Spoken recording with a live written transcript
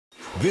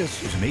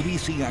This is an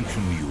ABC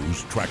Action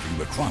News Tracking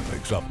the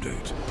Tropics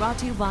update. Brought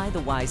to you by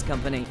the Wise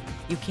Company.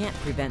 You can't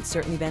prevent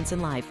certain events in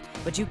life,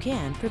 but you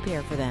can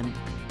prepare for them.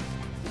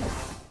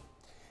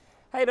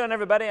 How you doing,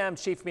 everybody? I'm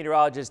Chief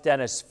Meteorologist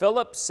Denis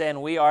Phillips, and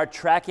we are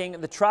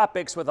tracking the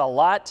tropics with a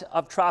lot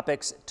of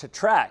tropics to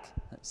track.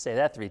 Let's say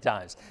that 3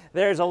 times.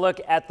 There's a look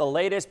at the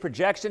latest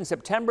projection.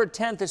 September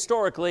 10th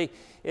historically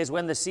is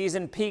when the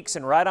season peaks,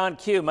 and right on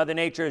cue, Mother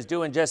Nature is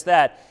doing just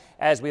that,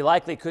 as we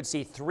likely could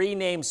see 3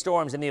 named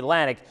storms in the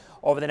Atlantic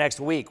over the next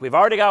week. We've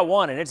already got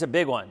one, and it's a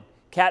big one.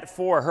 Cat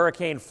 4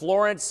 Hurricane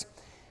Florence.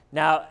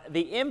 Now,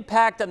 the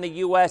impact on the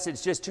U.S.,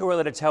 it's just too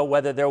early to tell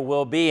whether there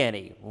will be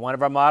any. One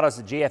of our models,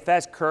 the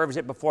GFS, curves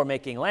it before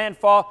making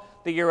landfall.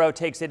 The Euro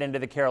takes it into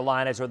the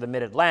Carolinas or the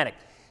Mid-Atlantic.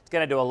 It's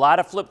going to do a lot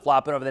of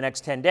flip-flopping over the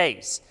next 10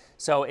 days.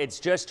 So it's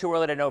just too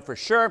early to know for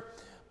sure.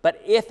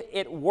 But if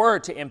it were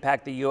to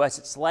impact the U.S.,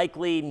 it's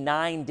likely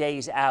 9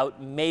 days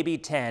out, maybe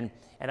 10.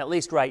 And at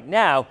least right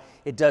now,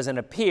 it doesn't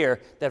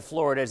appear that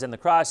Florida is in the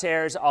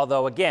crosshairs.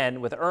 Although,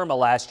 again, with Irma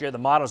last year, the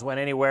models went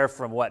anywhere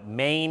from,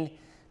 Maine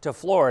to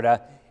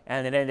Florida.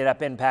 And it ended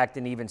up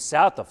impacting even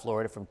south of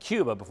Florida from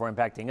Cuba before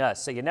impacting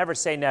us. So you never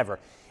say never.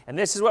 And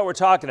this is what we're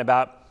talking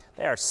about.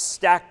 They are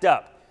stacked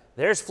up.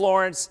 There's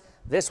Florence.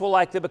 This will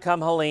likely become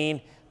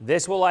Helene.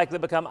 This will likely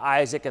become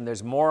Isaac, and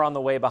there's more on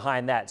the way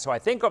behind that. So I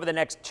think over the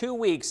next 2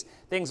 weeks,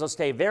 things will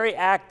stay very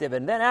active.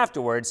 And then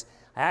afterwards,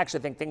 I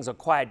actually think things will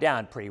quiet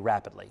down pretty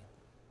rapidly.